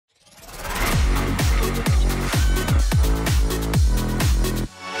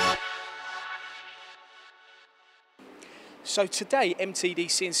So today,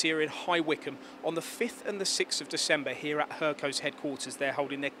 MTDCNC are in High Wycombe on the 5th and the 6th of December here at Hurco's headquarters. They're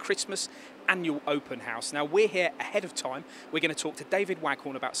holding their Christmas annual open house. Now we're here ahead of time. We're going to talk to David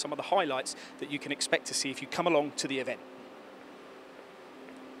Waghorn about some of the highlights that you can expect to see if you come along to the event.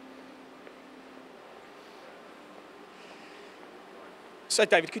 So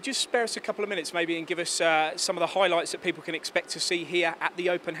David, could you spare us a couple of minutes maybe and give us some of the highlights that people can expect to see here at the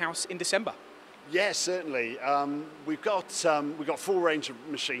open house in December? Yes, certainly. We've got full range of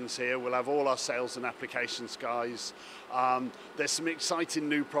machines here. We'll have all our sales and applications guys. There's some exciting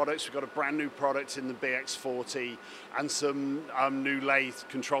new products. We've got a brand new product in the BX40 and some new lathe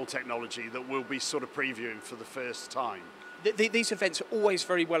control technology that we'll be sort of previewing for the first time. These events are always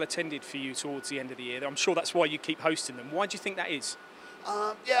very well attended for you towards the end of the year. I'm sure that's why you keep hosting them. Why do you think that is?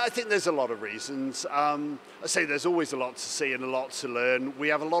 Yeah, I think there's a lot of reasons. I say there's always a lot to see and a lot to learn. We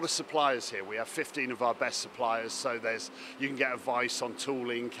have a lot of suppliers here. We have 15 of our best suppliers, so you can get advice on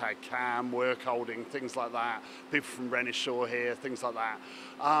tooling, CAD/CAM, work holding, things like that. People from Renishaw here, things like that.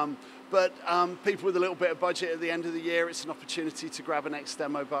 But people with a little bit of budget at the end of the year, it's an opportunity to grab an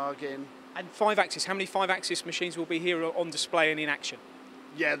X-Demo bargain. And 5-axis, how many 5-axis machines will be here on display and in action?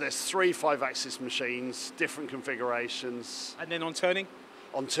 Yeah, there's 3 5-axis machines, different configurations. And then on turning?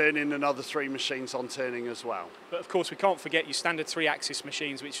 On turning, another 3 machines on turning as well. But of course, we can't forget your standard 3-axis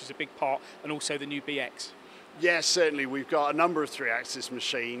machines, which is a big part, and also the new BX. Yes, certainly. We've got a number of 3-axis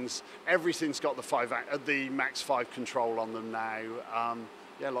machines. Everything's got the Max 5 control on them now.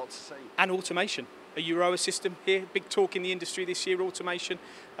 Yeah, lots to see. And automation. A Euro system here, big talk in the industry this year, automation,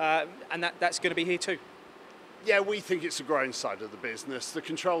 and that's going to be here too. Yeah, we think it's a growing side of the business. The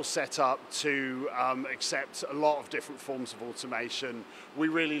control's set up to accept a lot of different forms of automation. We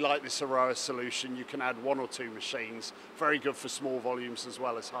really like this Aroa solution. You can add 1 or 2 machines. Very good for small volumes as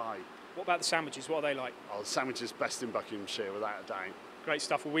well as high. What about the sandwiches? What are they like? Oh, the sandwiches best in Buckinghamshire, without a doubt. Great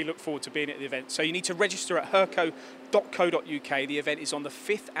stuff. Well, we look forward to being at the event. So you need to register at hurco.co.uk. The event is on the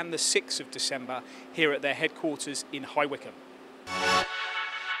 5th and the 6th of December here at their headquarters in High Wycombe.